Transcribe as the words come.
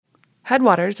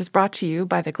Headwaters is brought to you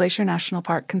by the Glacier National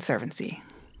Park Conservancy.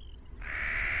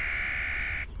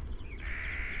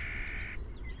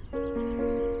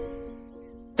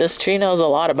 This tree knows a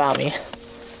lot about me.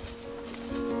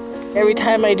 Every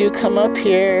time I do come up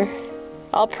here,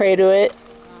 I'll pray to it,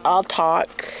 I'll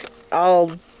talk,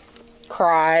 I'll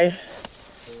cry.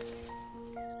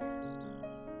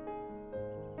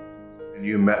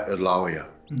 You met Elauia.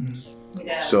 Mm-hmm.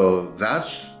 Yeah. So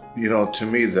that's, to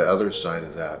me, the other side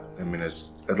of that. I mean,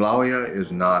 Elauia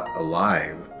is not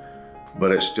alive,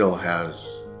 but it still has,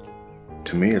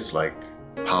 to me, it's like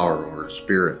power or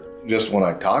spirit. Just when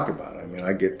I talk about it, I mean,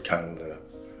 I get kind of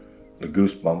the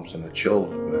goosebumps and the chills,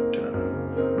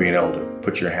 but being able to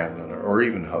put your hand on it or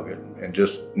even hug it, and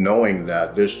just knowing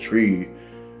that this tree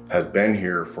has been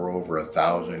here for over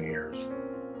 1,000 years.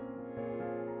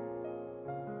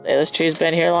 This tree's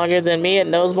been here longer than me. It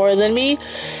knows more than me.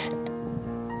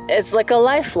 It's like a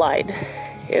lifeline.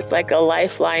 It's like a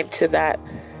lifeline to that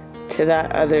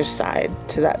other side,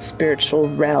 to that spiritual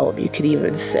realm, you could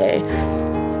even say.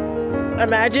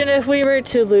 Imagine if we were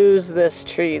to lose this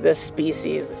tree, this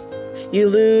species. You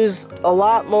lose a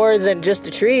lot more than just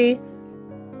a tree.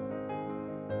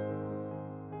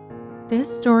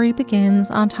 This story begins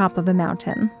on top of a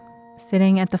mountain,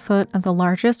 sitting at the foot of the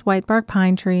largest whitebark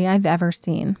pine tree I've ever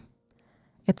seen.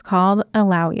 It's called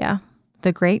Elauia,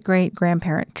 the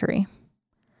great-great-grandparent tree.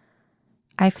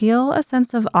 I feel a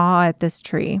sense of awe at this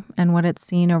tree and what it's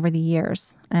seen over the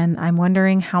years, and I'm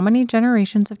wondering how many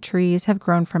generations of trees have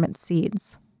grown from its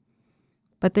seeds.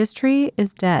 But this tree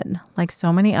is dead, like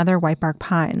so many other whitebark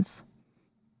pines.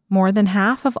 More than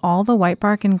half of all the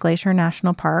whitebark in Glacier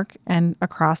National Park and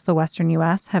across the western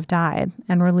U.S. have died,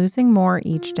 and we're losing more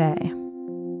each day.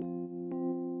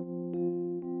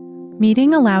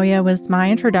 Meeting Elauia was my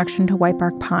introduction to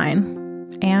whitebark pine,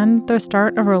 and the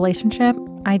start of a relationship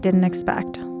I didn't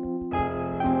expect.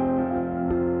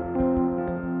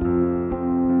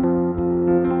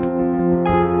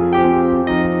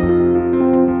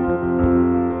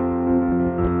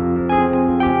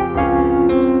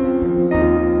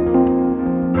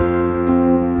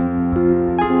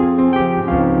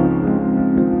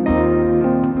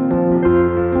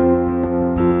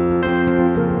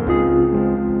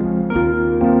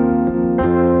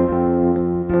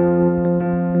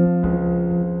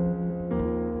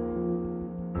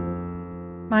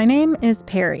 My name is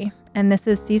Perry, and this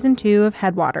is Season 2 of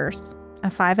Headwaters, a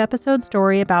 5-episode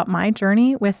story about my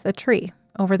journey with a tree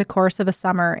over the course of a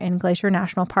summer in Glacier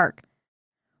National Park.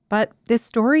 But this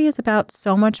story is about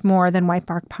so much more than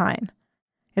whitebark pine.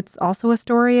 It's also a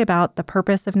story about the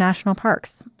purpose of national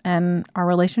parks and our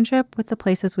relationship with the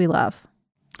places we love.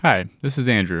 Hi, this is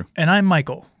Andrew. And I'm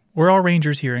Michael. We're all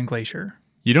rangers here in Glacier.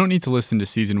 You don't need to listen to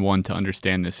Season 1 to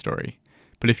understand this story,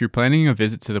 but if you're planning a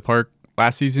visit to the park,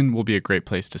 last season will be a great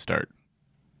place to start.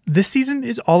 This season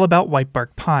is all about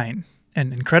whitebark pine,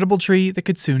 an incredible tree that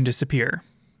could soon disappear.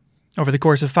 Over the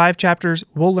course of 5 chapters,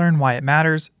 we'll learn why it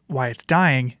matters, why it's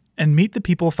dying, and meet the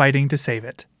people fighting to save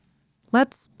it.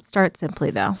 Let's start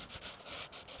simply, though.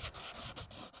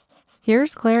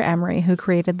 Here's Claire Emery, who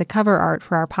created the cover art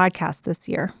for our podcast this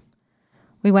year.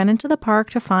 We went into the park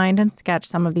to find and sketch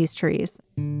some of these trees.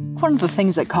 One of the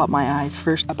things that caught my eyes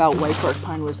first about whitebark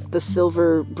pine was the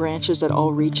silver branches that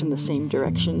all reach in the same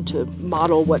direction to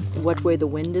model what way the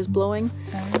wind is blowing,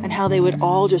 and how they would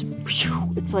all just,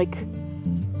 it's like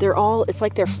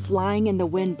they're flying in the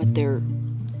wind, but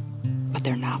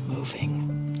they're not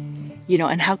moving.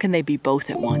 And how can they be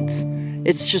both at once?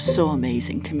 It's just so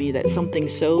amazing to me that something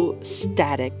so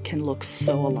static can look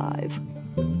so alive.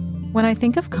 When I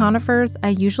think of conifers, I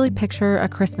usually picture a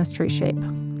Christmas tree shape,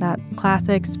 that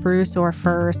classic spruce or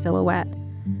fir silhouette.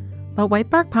 But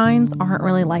whitebark pines aren't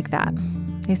really like that.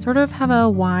 They sort of have a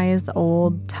wise,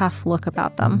 old, tough look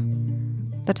about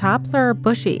them. The tops are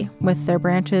bushy, with their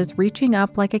branches reaching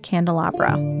up like a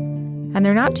candelabra. And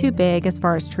they're not too big as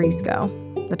far as trees go.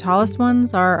 The tallest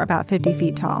ones are about 50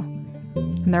 feet tall.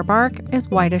 And their bark is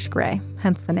whitish gray,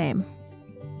 hence the name.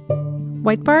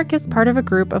 Whitebark is part of a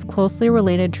group of closely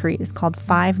related trees called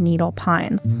 5-needle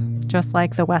pines, just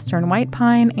like the western white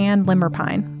pine and limber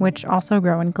pine, which also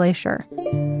grow in Glacier.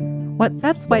 What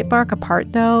sets whitebark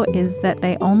apart, though, is that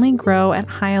they only grow at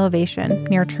high elevation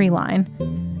near tree line,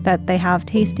 that they have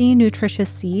tasty,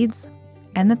 nutritious seeds,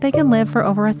 and that they can live for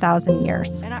over 1,000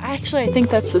 years. And I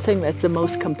think that's the thing that's the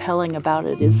most compelling about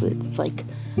it, is that it's like,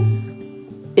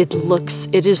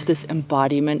 it is this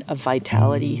embodiment of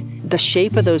vitality. The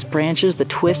shape of those branches, the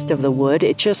twist of the wood,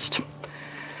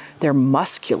 they're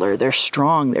muscular, they're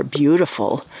strong, they're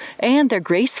beautiful, and they're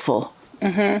graceful.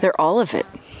 Mm-hmm. They're all of it.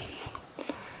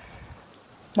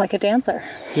 Like a dancer.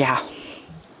 Yeah.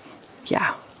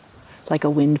 Yeah, like a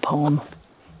wind poem.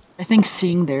 I think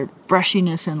seeing their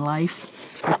brushiness in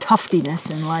life, their tuftiness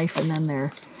in life, and then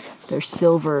their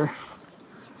silver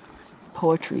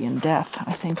poetry in death,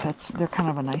 I think they're kind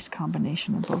of a nice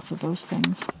combination of both of those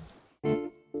things.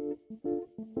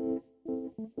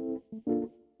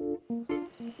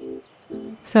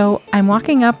 So I'm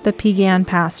walking up the Pegan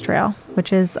Pass Trail,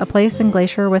 which is a place in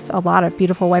Glacier with a lot of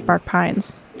beautiful whitebark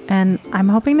pines. And I'm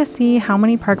hoping to see how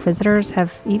many park visitors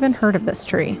have even heard of this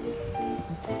tree.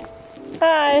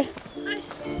 Hi.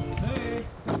 Hey.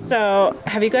 So,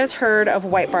 have you guys heard of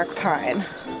whitebark pine?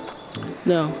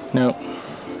 No. No.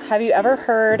 Have you ever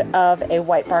heard of a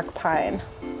whitebark pine?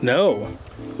 No.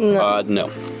 No.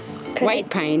 White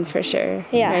pine for sure.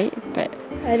 Yeah. Right? But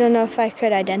I don't know if I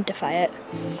could identify it.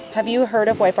 Have you heard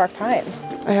of whitebark pine?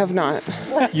 I have not.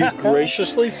 You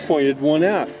graciously pointed one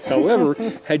out. However,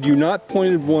 had you not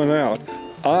pointed one out,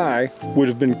 I would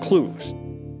have been clueless.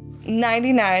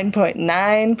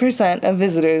 99.9% of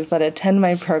visitors that attend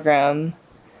my program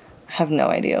have no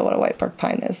idea what a whitebark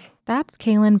pine is. That's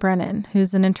Kaylin Brennan,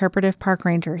 who's an interpretive park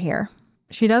ranger here.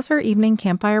 She does her evening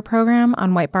campfire program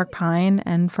on whitebark pine,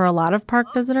 and for a lot of park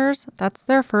visitors, that's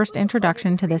their first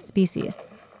introduction to this species.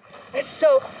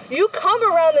 So you come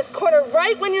around this corner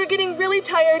right when you're getting really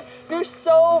tired, you're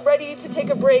so ready to take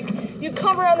a break. You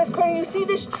come around this corner, you see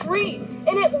this tree,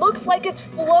 and it looks like it's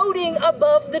floating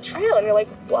above the trail, and you're like,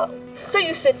 whoa. So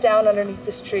you sit down underneath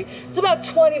this tree. It's about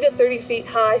 20 to 30 feet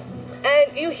high,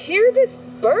 and you hear this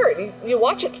bird. You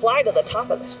watch it fly to the top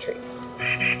of this tree.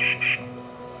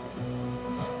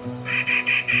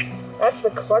 That's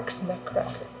the Clark's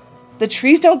nutcracker. The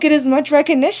trees don't get as much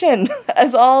recognition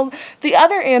as all the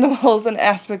other animals and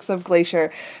aspects of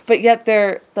Glacier, but yet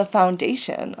they're the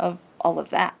foundation of all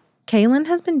of that. Kaylin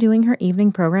has been doing her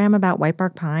evening program about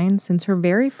whitebark pine since her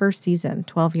very first season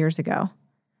 12 years ago.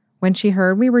 When she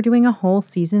heard we were doing a whole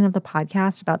season of the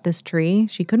podcast about this tree,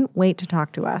 she couldn't wait to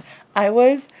talk to us. I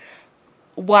was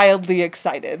wildly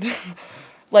excited,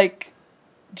 like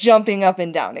jumping up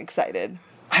and down excited.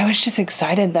 I was just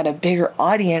excited that a bigger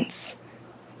audience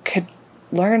could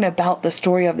learn about the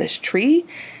story of this tree.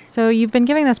 So you've been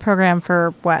giving this program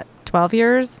for, 12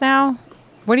 years now?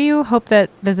 What do you hope that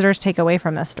visitors take away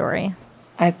from this story?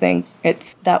 I think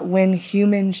it's that when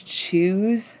humans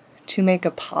choose to make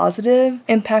a positive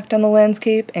impact on the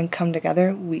landscape and come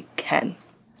together, we can.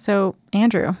 So,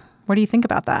 Andrew, what do you think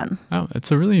about that? Oh,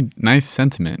 it's a really nice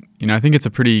sentiment. I think it's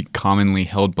a pretty commonly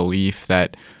held belief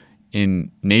that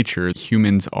in nature,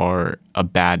 humans are a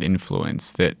bad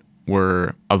influence, that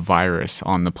we're a virus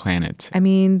on the planet. I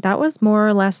mean, that was more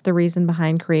or less the reason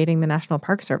behind creating the National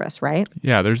Park Service, right?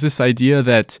 Yeah, there's this idea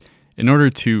that in order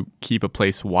to keep a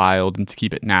place wild and to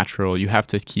keep it natural, you have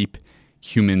to keep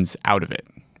humans out of it,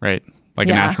 right? Like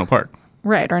a national park.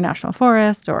 Right, or a national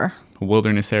forest or a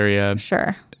wilderness area.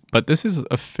 Sure. But this is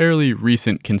a fairly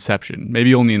recent conception.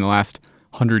 Maybe only in the last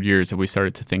 100 years have we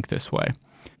started to think this way.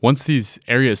 Once these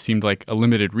areas seemed like a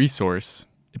limited resource,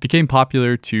 it became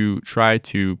popular to try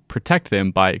to protect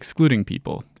them by excluding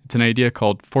people. It's an idea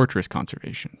called fortress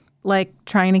conservation. Like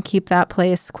trying to keep that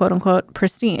place, quote unquote,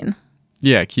 pristine.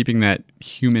 Yeah, keeping that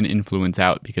human influence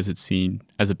out because it's seen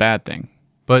as a bad thing.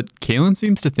 But Kaylin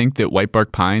seems to think that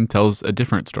whitebark pine tells a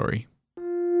different story.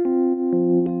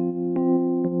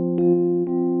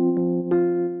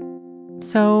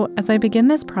 So as I begin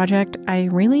this project, I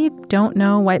really don't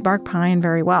know whitebark pine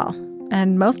very well.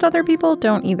 And most other people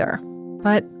don't either.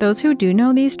 But those who do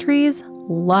know these trees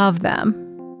love them.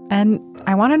 And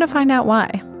I wanted to find out why.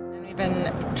 And we've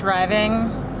been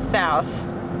driving south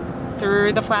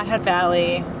through the Flathead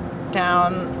Valley,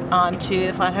 down onto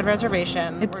the Flathead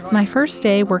Reservation. It's my first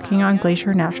day working on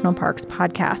Glacier National Park's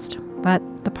podcast,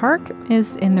 but the park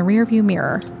is in the rearview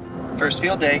mirror. First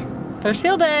field day. First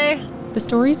field day. The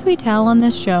stories we tell on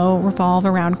this show revolve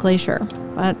around Glacier,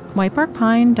 but whitebark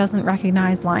pine doesn't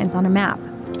recognize lines on a map.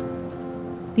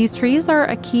 These trees are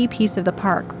a key piece of the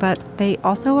park, but they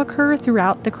also occur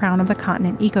throughout the Crown of the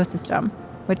Continent ecosystem,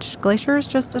 which Glacier is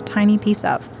just a tiny piece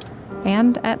of,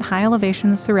 and at high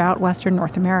elevations throughout western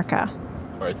North America.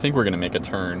 I think we're going to make a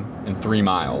turn in 3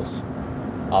 miles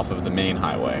off of the main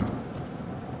highway.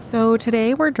 So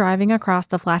today we're driving across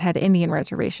the Flathead Indian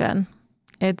Reservation.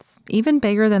 It's even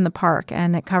bigger than the park,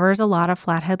 and it covers a lot of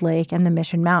Flathead Lake and the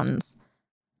Mission Mountains.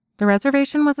 The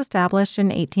reservation was established in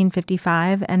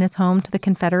 1855 and is home to the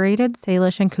Confederated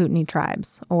Salish and Kootenai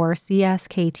Tribes, or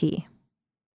CSKT.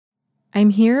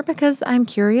 I'm here because I'm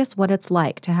curious what it's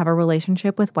like to have a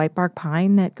relationship with whitebark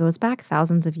pine that goes back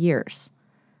thousands of years.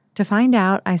 To find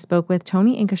out, I spoke with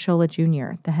Tony Inkashola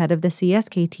Jr., the head of the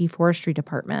CSKT Forestry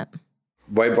Department.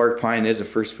 Whitebark pine is a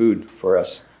first food for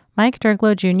us. Mike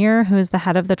Derglo Jr., who is the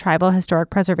head of the Tribal Historic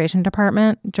Preservation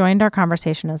Department, joined our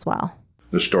conversation as well.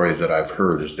 The stories that I've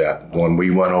heard is that when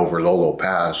we went over Lolo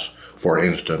Pass, for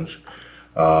instance,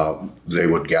 they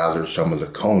would gather some of the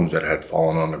cones that had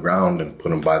fallen on the ground and put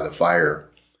them by the fire.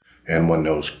 And when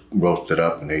those roasted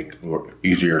up and they were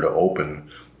easier to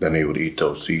open, then they would eat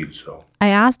those seeds. So I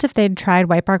asked if they'd tried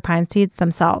whitebark pine seeds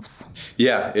themselves.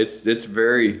 Yeah, it's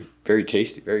very, very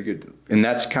tasty, very good. And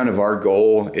that's kind of our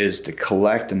goal, is to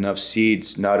collect enough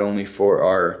seeds, not only for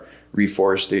our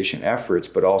reforestation efforts,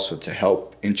 but also to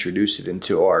help introduce it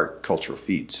into our cultural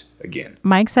feeds again.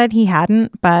 Mike said he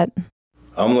hadn't, but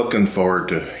I'm looking forward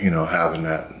to, having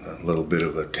that little bit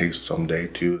of a taste someday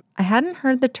too. I hadn't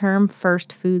heard the term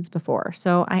first foods before,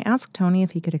 so I asked Tony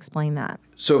if he could explain that.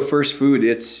 So first food,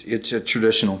 it's a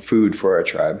traditional food for our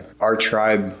tribe. Our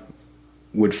tribe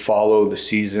would follow the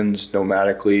seasons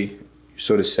nomadically,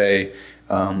 so to say,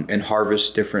 and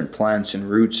harvest different plants and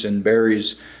roots and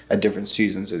berries at different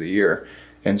seasons of the year.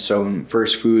 And so in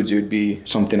first foods, it would be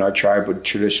something our tribe would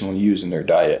traditionally use in their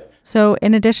diet. So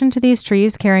in addition to these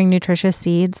trees carrying nutritious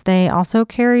seeds, they also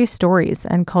carry stories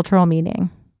and cultural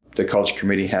meaning. The Culture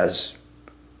Committee has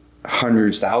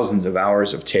hundreds, thousands of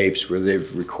hours of tapes where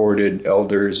they've recorded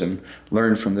elders and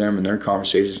learned from them and their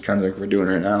conversations, kind of like we're doing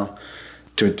right now,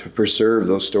 to preserve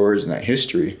those stories and that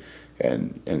history.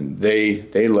 And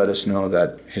they let us know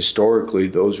that historically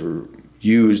those were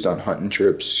used on hunting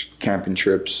trips, camping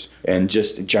trips, and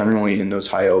just generally in those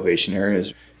high elevation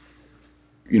areas.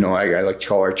 I like to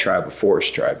call our tribe a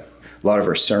forest tribe. A lot of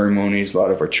our ceremonies, a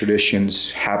lot of our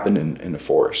traditions happen in the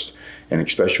forest, and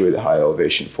especially the high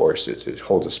elevation forest. It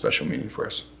holds a special meaning for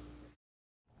us.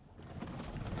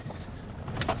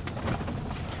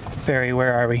 Barry,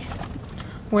 where are we?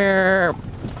 We're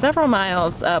several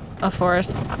miles up a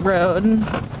forest road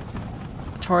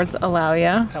towards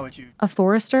Alauya. How would you? A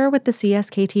forester with the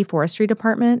CSKT Forestry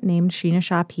Department named Sheena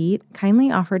Shaw Pete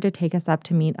kindly offered to take us up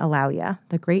to meet Alauya,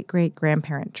 the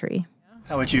great-great-grandparent tree.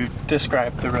 How would you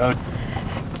describe the road?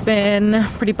 It's been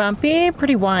pretty bumpy,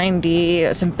 pretty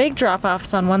windy, some big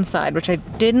drop-offs on one side, which I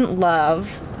didn't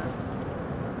love.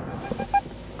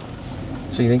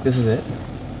 So you think this is it?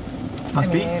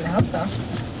 Must be. I hope so.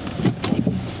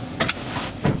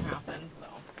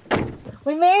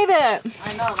 We made it!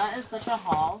 I know, that is such a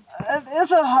haul. It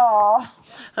is a haul.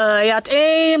 I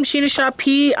am Sheena Shaw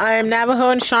Pete. I am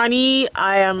Navajo and Shawnee.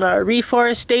 I am a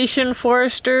reforestation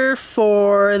forester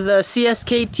for the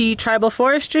CSKT Tribal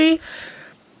Forestry.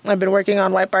 I've been working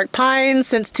on whitebark pine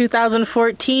since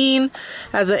 2014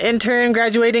 as an intern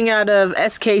graduating out of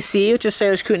SKC, which is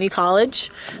Salish Kootenai College.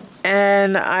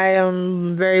 And I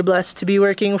am very blessed to be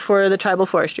working for the Tribal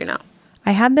Forestry now.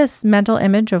 I had this mental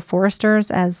image of foresters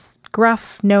as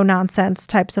gruff, no-nonsense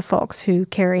types of folks who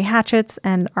carry hatchets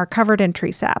and are covered in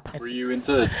tree sap. Were you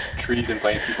into trees and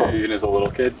plants even as a little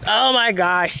kid? Oh my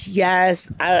gosh,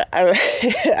 yes.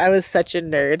 I was such a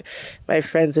nerd. My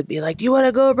friends would be like, do you want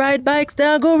to go ride bikes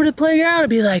down, go over to the playground? I'd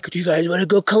be like, do you guys want to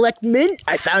go collect mint?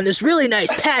 I found this really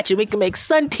nice patch and we can make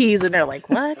sun teas. And they're like,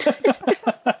 what?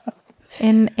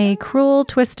 In a cruel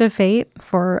twist of fate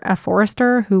for a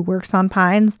forester who works on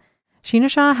pines, Sheena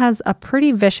Shaw has a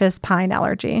pretty vicious pine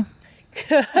allergy.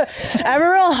 I'm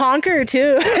a real honker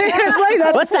too. It's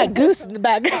like, what's that goose in the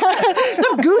background?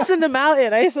 Some goose in the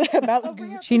mountain. I said mountain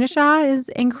goose. Sheena Shaw is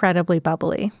incredibly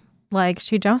bubbly. Like,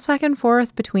 she jumps back and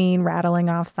forth between rattling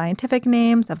off scientific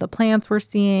names of the plants we're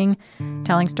seeing,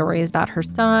 telling stories about her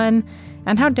son,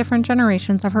 and how different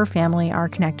generations of her family are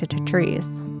connected to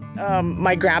trees.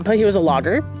 My grandpa, he was a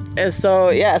logger. And so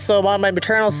on my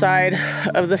maternal side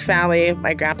of the family,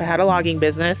 my grandpa had a logging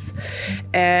business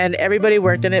and everybody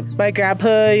worked in it. My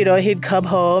grandpa, he'd come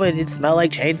home and it'd smell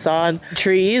like chainsaw and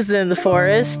trees in the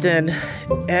forest. And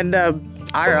I don't know,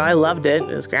 I loved it.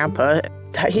 His grandpa,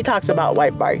 he talks about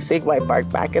seeing white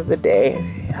bark back in the day,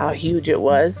 how huge it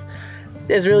was.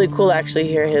 It's really cool to actually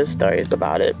hear his stories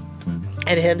about it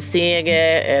and him seeing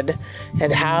it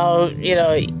and how,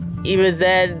 even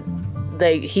then,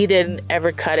 he didn't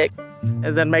ever cut it.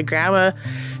 And then my grandma,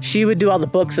 she would do all the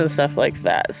books and stuff like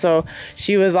that. So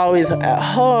she was always at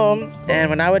home. And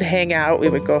when I would hang out, we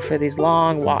would go for these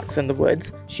long walks in the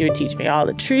woods. She would teach me all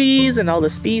the trees and all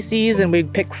the species. And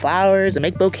we'd pick flowers and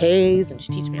make bouquets. And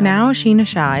she'd teach me all Now Sheena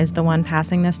Shaw is the one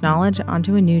passing this knowledge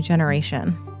onto a new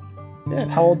generation. Yeah.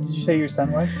 How old did you say your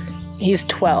son was? He's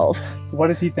 12. What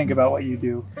does he think about what you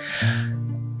do?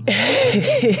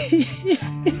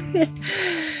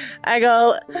 I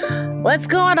go, let's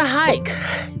go on a hike.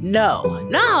 No,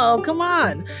 come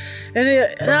on. And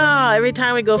every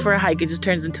time we go for a hike, it just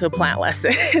turns into a plant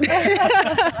lesson.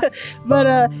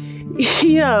 But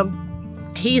he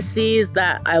he sees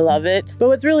that I love it. But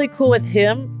what's really cool with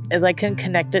him is I can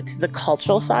connect it to the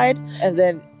cultural side, and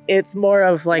then it's more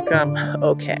of like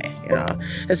okay, you know,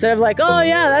 instead of like, oh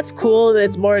yeah, that's cool.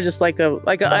 It's more just like a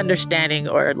understanding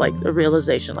or like a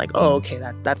realization, like, oh okay,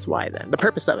 that's why then the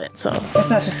purpose of it. So it's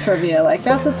not just trivia, like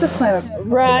that's what this planet,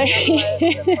 right?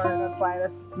 That's why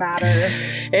this matters.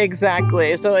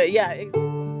 Exactly. So yeah.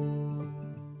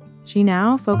 She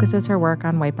now focuses her work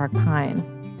on whitebark pine.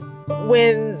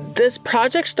 When this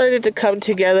project started to come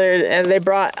together and they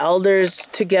brought elders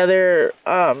together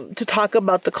to talk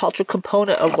about the cultural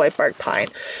component of whitebark pine,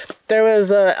 there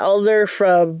was an elder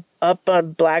from up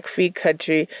on Blackfeet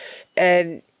country,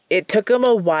 and it took him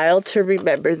a while to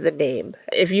remember the name.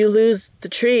 If you lose the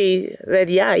tree, then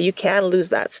yeah, you can lose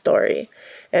that story.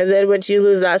 And then once you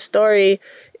lose that story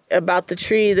about the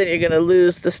tree, then you're going to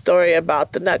lose the story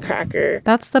about the nutcracker.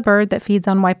 That's the bird that feeds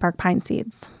on whitebark pine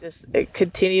seeds. It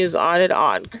continues on and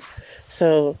on.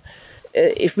 So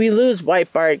if we lose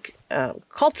whitebark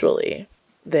culturally,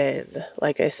 then,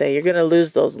 like I say, you're going to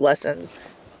lose those lessons.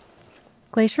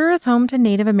 Glacier is home to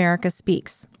Native America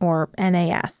Speaks, or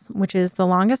NAS, which is the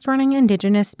longest-running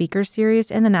Indigenous speaker series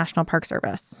in the National Park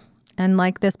Service. And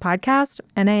like this podcast,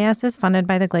 NAS is funded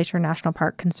by the Glacier National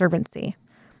Park Conservancy.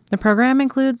 The program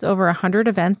includes over 100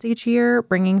 events each year,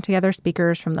 bringing together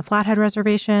speakers from the Flathead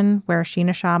Reservation, where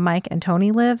Sheenashaw, Mike, and Tony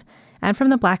live, and from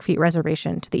the Blackfeet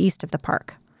Reservation to the east of the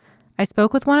park. I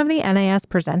spoke with one of the NAS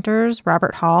presenters,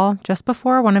 Robert Hall, just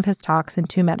before one of his talks in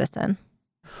Two Medicine.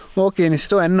 My name is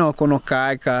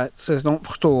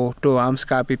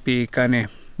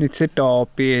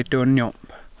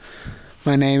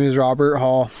Robert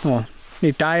Hall. And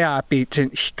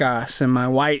my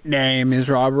white name is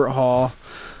Robert Hall.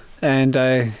 And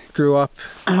I grew up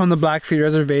on the Blackfeet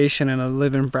Reservation and I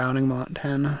live in Browning,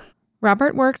 Montana.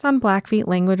 Robert works on Blackfeet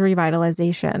language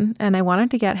revitalization, and I wanted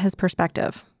to get his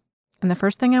perspective. And the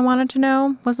first thing I wanted to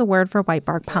know was the word for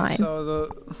whitebark pine. So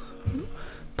the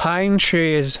pine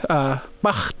tree is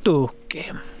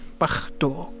Bachtuke.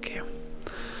 Bachtuke.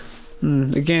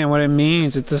 Again, what it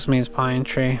means, it just means pine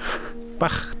tree.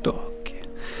 Bachtuke.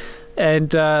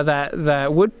 And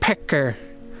that woodpecker,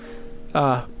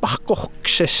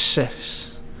 Bachkoxis.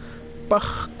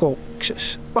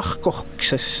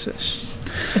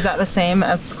 Is that the same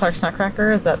as Clark's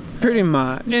Nutcracker? Is that pretty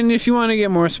much? And if you want to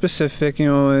get more specific, you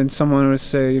know, and someone would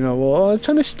say, you know, well, I'm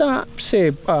trying to stop,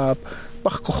 say,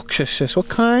 Bachkoxis. What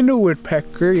kind of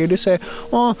woodpecker? You just say,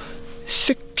 oh,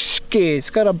 sixky. It's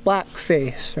got a black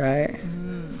face, right?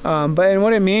 But and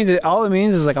what it means, all it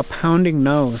means is like a pounding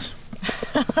nose.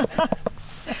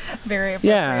 Very appropriate.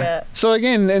 Yeah. So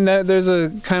again, and there's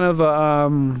a kind of a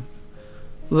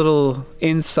little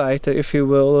insight, if you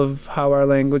will, of how our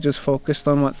language is focused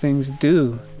on what things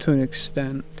do to an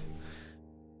extent.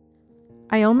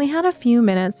 I only had a few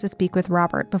minutes to speak with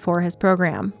Robert before his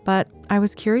program, but I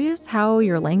was curious how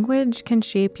your language can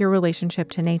shape your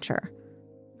relationship to nature.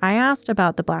 I asked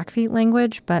about the Blackfeet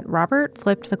language, but Robert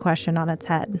flipped the question on its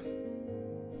head.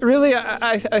 Really,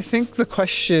 I think the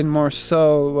question more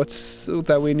so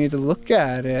that we need to look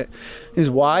at it is,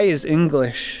 why is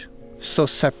English so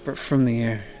separate from the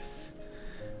earth?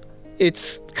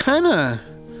 It's kind of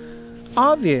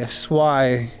obvious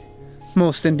why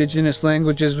most indigenous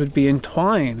languages would be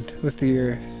entwined with the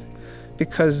earth,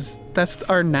 because that's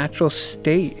our natural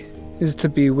state, is to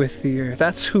be with the earth.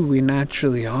 That's who we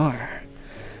naturally are,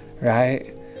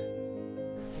 right?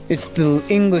 It's the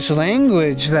English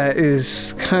language that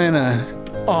is kind of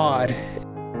odd.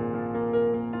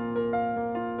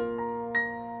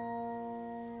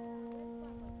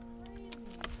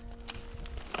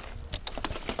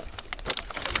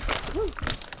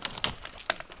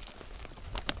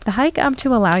 The hike up to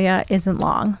Alauya isn't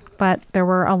long, but there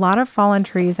were a lot of fallen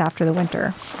trees after the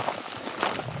winter.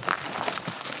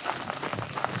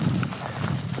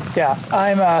 Yeah,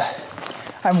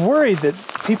 I'm worried that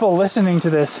people listening to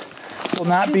this will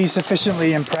not be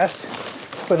sufficiently impressed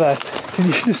with us. Can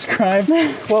you describe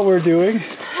what we're doing?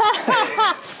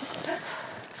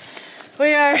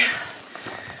 We are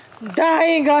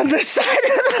dying on the side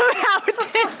of the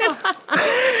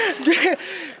mountain.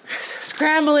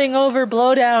 Scrambling over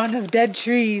blowdown of dead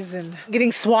trees and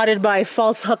getting swatted by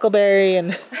false huckleberry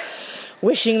and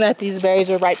wishing that these berries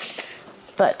were ripe.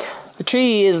 But the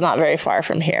tree is not very far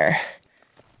from here.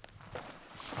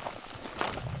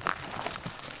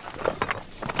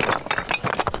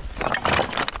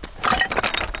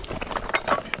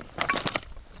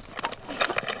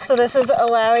 So this is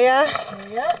Alauya.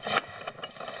 Yep.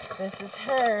 This is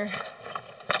her.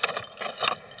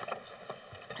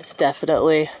 It's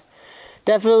definitely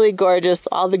Definitely gorgeous.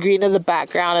 All the green in the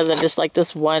background, and then just like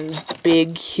this one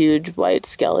big, huge white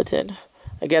skeleton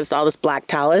against all this black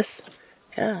talus.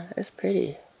 Yeah, it's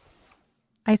pretty.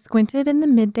 I squinted in the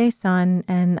midday sun,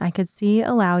 and I could see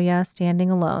Alauya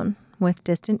standing alone, with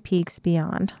distant peaks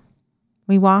beyond.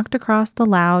 We walked across the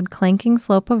loud, clanking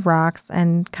slope of rocks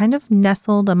and kind of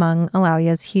nestled among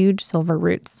Alauya's huge silver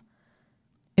roots.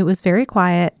 It was very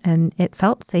quiet, and it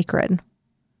felt sacred.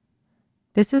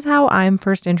 This is how I'm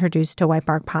first introduced to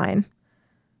whitebark pine,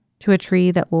 to a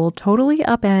tree that will totally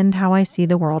upend how I see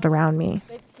the world around me.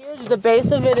 It's huge. The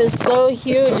base of it is so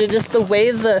huge, and just the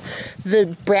way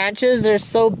the branches are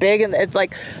so big, and it's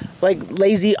like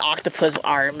lazy octopus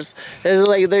arms.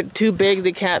 They're too big,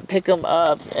 they can't pick them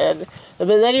up. But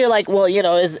then you're like, well,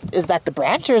 is that the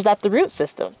branch or is that the root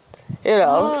system?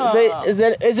 So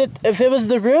if it was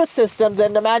the root system,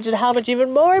 then imagine how much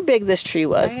even more big this tree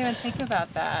was. I didn't even think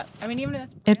about that. I mean, even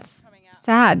it's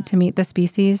sad to meet the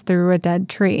species through a dead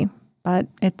tree, but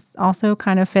it's also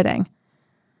kind of fitting.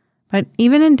 But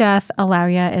even in death,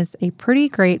 Alauya is a pretty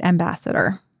great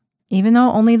ambassador. Even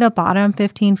though only the bottom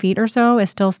 15 feet or so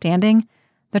is still standing,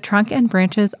 the trunk and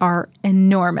branches are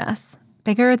enormous,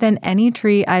 bigger than any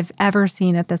tree I've ever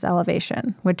seen at this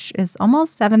elevation, which is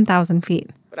almost 7,000 feet.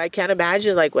 But I can't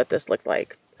imagine what this looked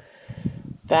like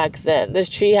back then. This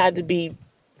tree had to be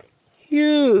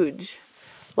huge,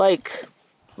 like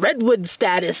redwood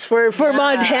status for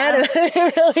Montana.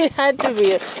 It really had to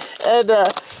be,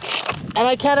 and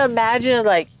I can't imagine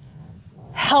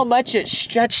how much it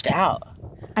stretched out.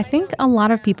 I think a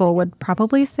lot of people would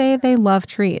probably say they love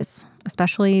trees,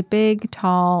 especially big,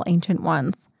 tall, ancient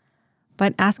ones.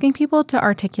 But asking people to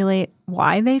articulate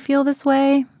why they feel this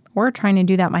way, or trying to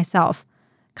do that myself,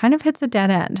 kind of hits a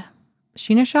dead end.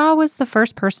 Sheena Shah was the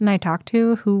first person I talked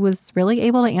to who was really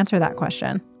able to answer that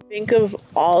question. Think of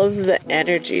all of the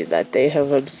energy that they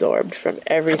have absorbed from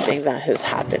everything that has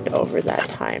happened over that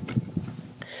time.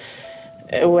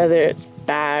 Whether it's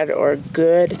bad or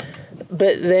good.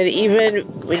 But then even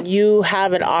when you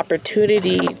have an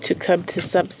opportunity to come to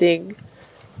something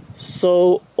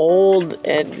so old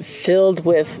and filled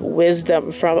with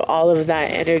wisdom from all of that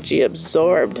energy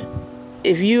absorbed,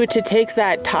 if you were to take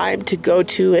that time to go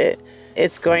to it,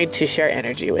 it's going to share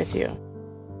energy with you.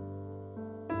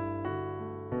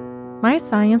 My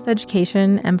science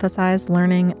education emphasized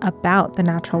learning about the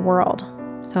natural world,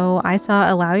 so I saw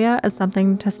Alauya as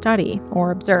something to study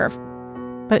or observe.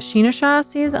 But Sheena Shah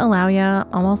sees Alauya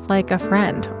almost like a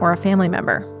friend or a family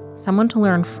member, someone to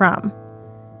learn from.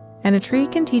 And a tree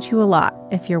can teach you a lot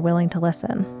if you're willing to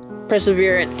listen.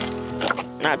 Perseverance,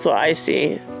 that's what I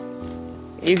see.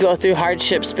 You go through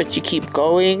hardships, but you keep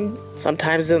going.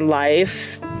 Sometimes in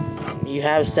life, you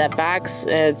have setbacks,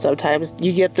 and sometimes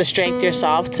you get the strength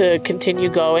yourself to continue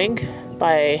going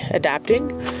by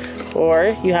adapting,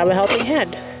 or you have a helping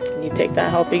hand. And you take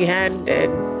that helping hand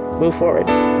and move forward.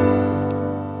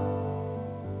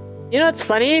 What's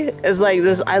funny is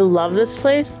this. I love this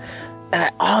place, and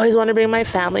I always want to bring my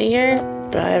family here,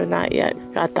 but I have not yet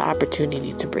got the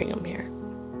opportunity to bring them here.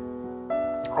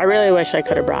 I really wish I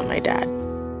could have brought my dad.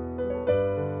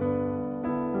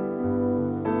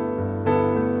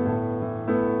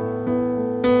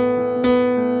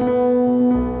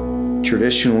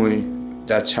 Traditionally,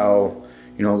 that's how,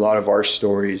 a lot of our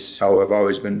stories, how I've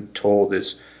always been told,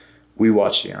 is we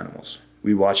watch the animals.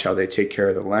 We watch how they take care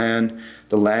of the land.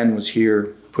 The land was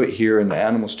here, put here, and the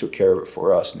animals took care of it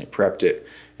for us, and they prepped it,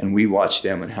 and we watch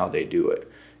them and how they do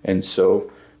it. And so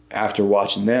after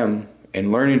watching them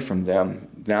and learning from them,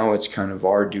 now it's kind of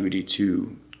our duty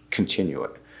to continue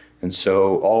it. And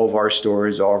so all of our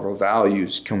stories, all of our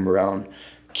values come around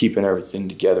keeping everything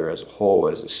together as a whole,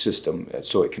 as a system,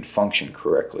 so it can function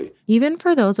correctly. Even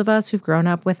for those of us who've grown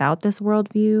up without this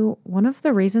worldview, one of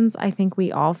the reasons I think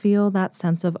we all feel that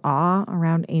sense of awe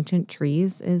around ancient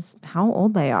trees is how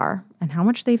old they are and how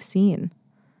much they've seen.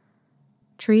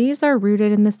 Trees are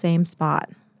rooted in the same spot,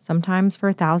 sometimes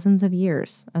for thousands of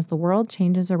years, as the world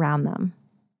changes around them.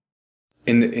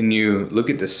 And you look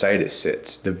at the site it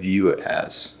sits, the view it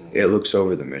has. It looks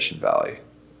over the Mission Valley.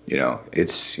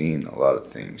 It's seen a lot of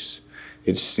things.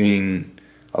 It's seen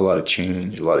a lot of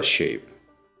change, a lot of shape.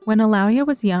 When Alauya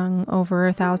was young, over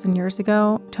 1,000 years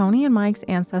ago, Tony and Mike's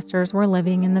ancestors were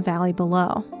living in the valley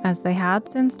below, as they had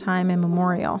since time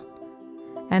immemorial.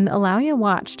 And Alauya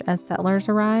watched as settlers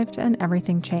arrived and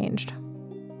everything changed.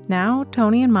 Now,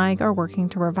 Tony and Mike are working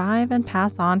to revive and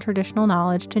pass on traditional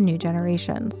knowledge to new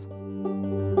generations.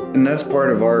 And that's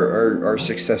part of our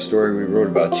success story we wrote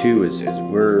about too, is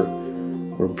we're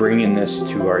bringing this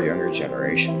to our younger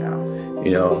generation now.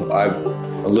 You know, I'm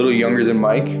a little younger than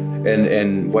Mike,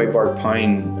 and white bark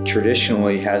pine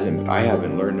traditionally I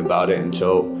haven't learned about it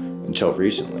until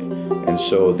recently. And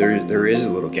so there is a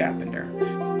little gap in there.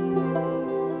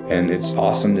 And it's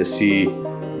awesome to see,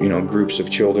 you know, groups of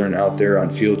children out there on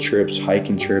field trips,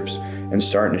 hiking trips, and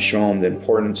starting to show them the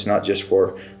importance, not just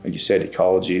for, like you said,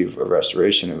 ecology, for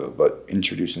restoration of it, but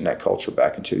introducing that culture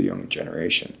back into the younger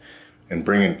generation. And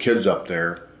bringing kids up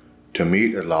there to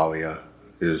meet Alawiya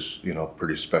is, you know,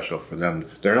 pretty special for them.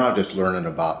 They're not just learning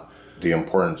about the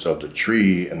importance of the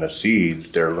tree and the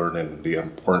seeds, they're learning the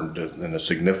importance and the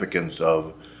significance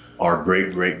of our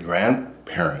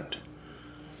great-great-grandparent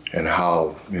and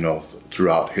how, you know,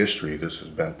 throughout history this has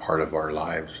been part of our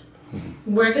lives.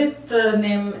 Where did the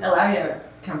name Alawiya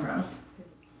come from?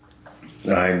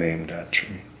 I named that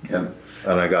tree. Yep.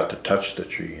 And I got to touch the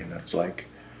tree, and it's like,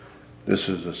 this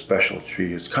is a special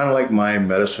tree. It's kind of like my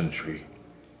medicine tree.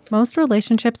 Most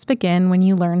relationships begin when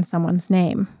you learn someone's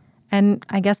name. And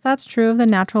I guess that's true of the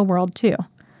natural world too.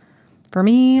 For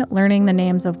me, learning the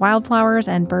names of wildflowers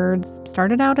and birds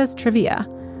started out as trivia.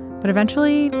 But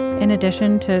eventually, in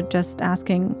addition to just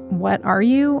asking, what are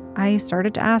you? I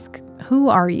started to ask, who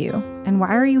are you? And why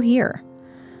are you here?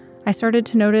 I started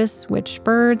to notice which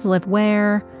birds live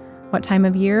where, what time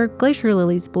of year glacier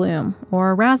lilies bloom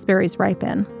or raspberries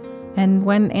ripen, and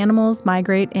when animals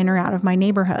migrate in or out of my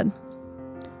neighborhood.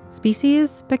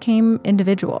 Species became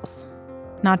individuals.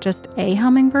 Not just a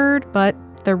hummingbird, but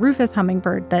the rufous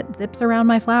hummingbird that zips around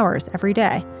my flowers every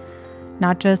day.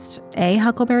 Not just a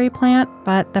huckleberry plant,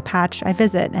 but the patch I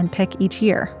visit and pick each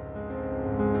year.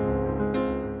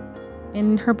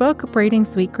 In her book, Braiding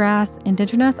Sweetgrass,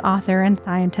 Indigenous author and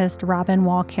scientist Robin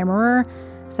Wall Kimmerer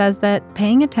says that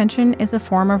paying attention is a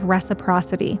form of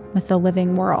reciprocity with the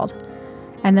living world,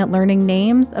 and that learning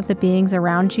names of the beings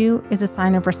around you is a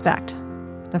sign of respect,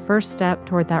 the first step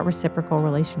toward that reciprocal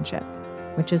relationship,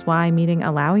 which is why meeting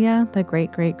Alawiya, the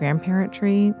great-great-grandparent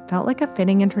tree, felt like a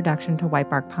fitting introduction to white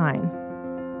bark pine.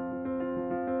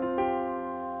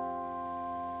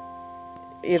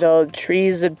 You know,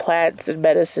 trees and plants and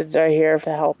medicines are here to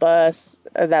help us,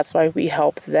 and that's why we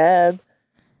help them.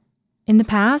 In the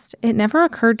past, it never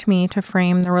occurred to me to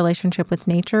frame the relationship with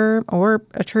nature or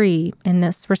a tree in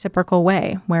this reciprocal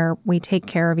way where we take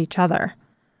care of each other.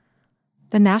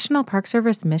 The National Park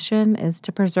Service mission is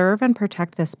to preserve and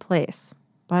protect this place,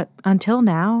 but until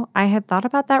now, I had thought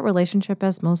about that relationship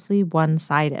as mostly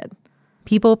one-sided.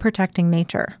 People protecting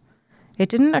nature. It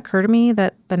didn't occur to me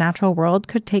that the natural world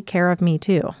could take care of me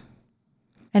too.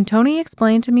 And Tony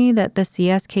explained to me that the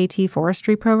CSKT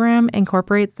forestry program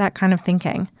incorporates that kind of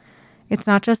thinking. It's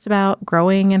not just about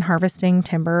growing and harvesting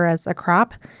timber as a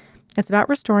crop. It's about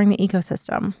restoring the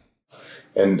ecosystem.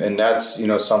 And that's, you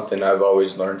know, something I've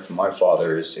always learned from my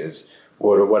father is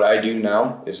what I do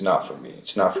now is not for me.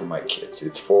 It's not for my kids.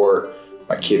 It's for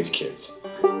my kids' kids.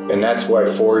 And that's why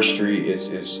forestry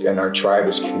is and our tribe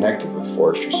is connected with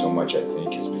forestry so much, I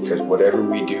think, is because whatever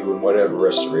we do and whatever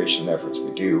restoration efforts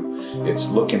we do, it's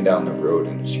looking down the road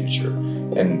in the future.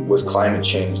 And with climate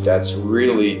change, that's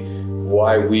really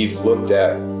why we've looked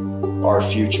at our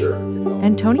future.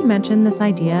 And Tony mentioned this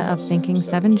idea of thinking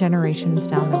 7 generations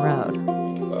down the road.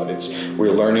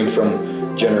 We're learning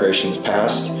from generations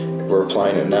past, we're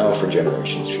applying it now for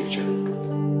generations future.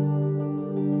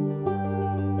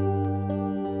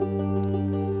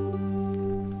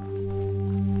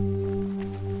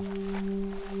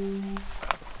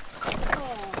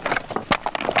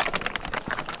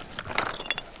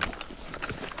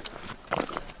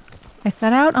 I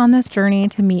set out on this journey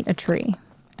to meet a tree,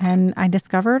 and I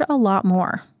discovered a lot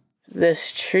more.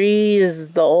 This tree is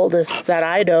the oldest that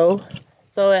I know,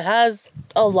 so it has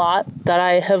a lot that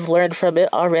I have learned from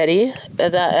it already,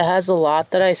 and that it has a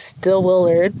lot that I still will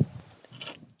learn.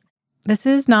 This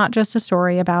is not just a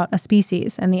story about a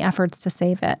species and the efforts to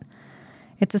save it.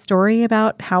 It's a story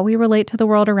about how we relate to the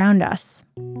world around us,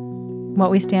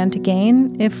 what we stand to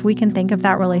gain if we can think of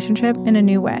that relationship in a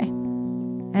new way,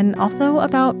 and also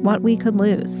about what we could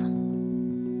lose.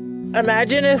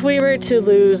 Imagine if we were to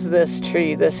lose this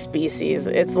tree, this species.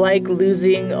 It's like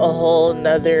losing a whole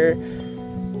nother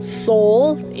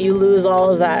soul. You lose all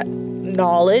of that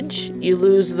knowledge. You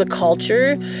lose the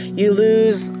culture. You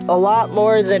lose a lot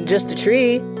more than just a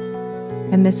tree.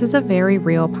 And this is a very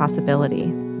real possibility.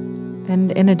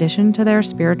 And in addition to their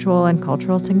spiritual and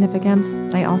cultural significance,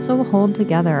 they also hold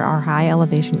together our high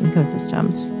elevation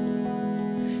ecosystems.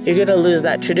 You're going to lose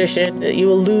that tradition. You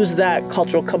will lose that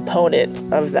cultural component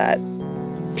of that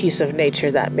piece of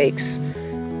nature that makes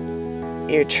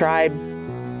your tribe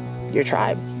your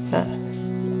tribe.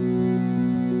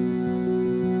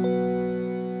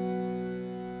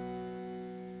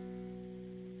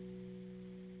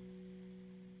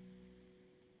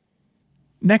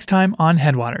 Next time on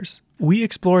Headwaters, we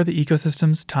explore the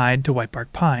ecosystems tied to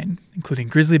whitebark pine, including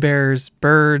grizzly bears,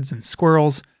 birds, and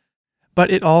squirrels.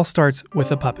 But it all starts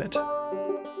with a puppet.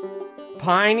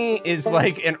 Piney is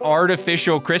like an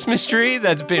artificial Christmas tree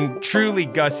that's been truly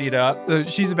gussied up. So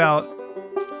she's about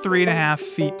 3.5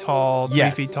 feet tall, 3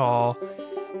 feet tall,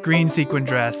 green sequin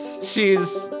dress.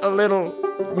 She's a little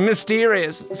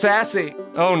mysterious, sassy.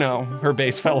 Oh no, her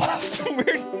base fell off.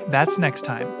 That's next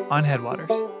time on Headwaters.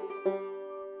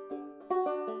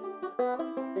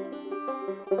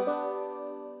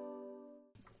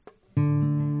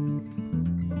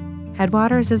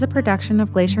 Headwaters is a production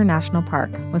of Glacier National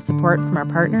Park with support from our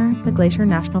partner, the Glacier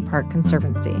National Park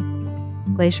Conservancy.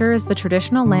 Glacier is the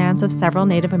traditional lands of several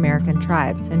Native American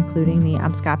tribes, including the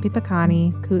Amskapi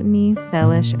Piikani, Kootenai,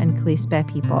 Salish, and Kalispel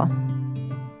people.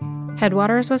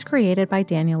 Headwaters was created by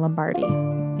Daniel Lombardi.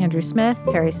 Andrew Smith,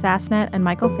 Perry Sassnet, and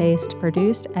Michael Feist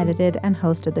produced, edited, and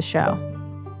hosted the show.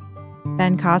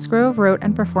 Ben Cosgrove wrote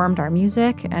and performed our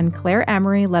music, and Claire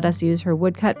Emery let us use her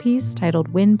woodcut piece titled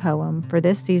Wind Poem for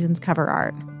this season's cover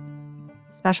art.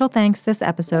 Special thanks this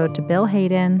episode to Bill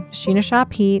Hayden, Sheena Shaw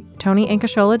Pete, Tony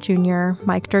Inkashola Jr.,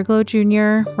 Mike Derglow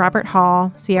Jr., Robert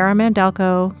Hall, Sierra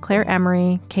Mandelco, Claire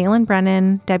Emery, Kaylin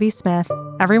Brennan, Debbie Smith,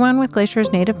 everyone with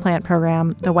Glacier's Native Plant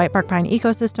Program, the Whitebark Pine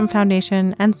Ecosystem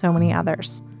Foundation, and so many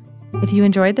others. If you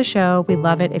enjoyed the show, we'd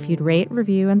love it if you'd rate,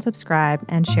 review, and subscribe,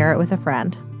 and share it with a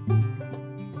friend.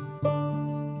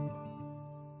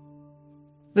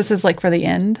 This is like for the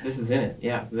end? This is in it,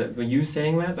 yeah. You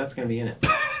saying that's going to be in it.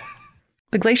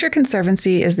 The Glacier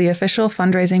Conservancy is the official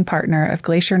fundraising partner of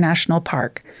Glacier National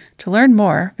Park. To learn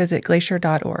more, visit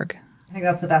glacier.org. I think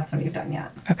that's the best one you've done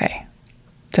yet. Okay.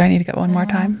 Do I need to go one more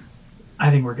time?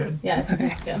 I think we're good. Yeah, I think Okay.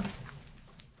 that's good.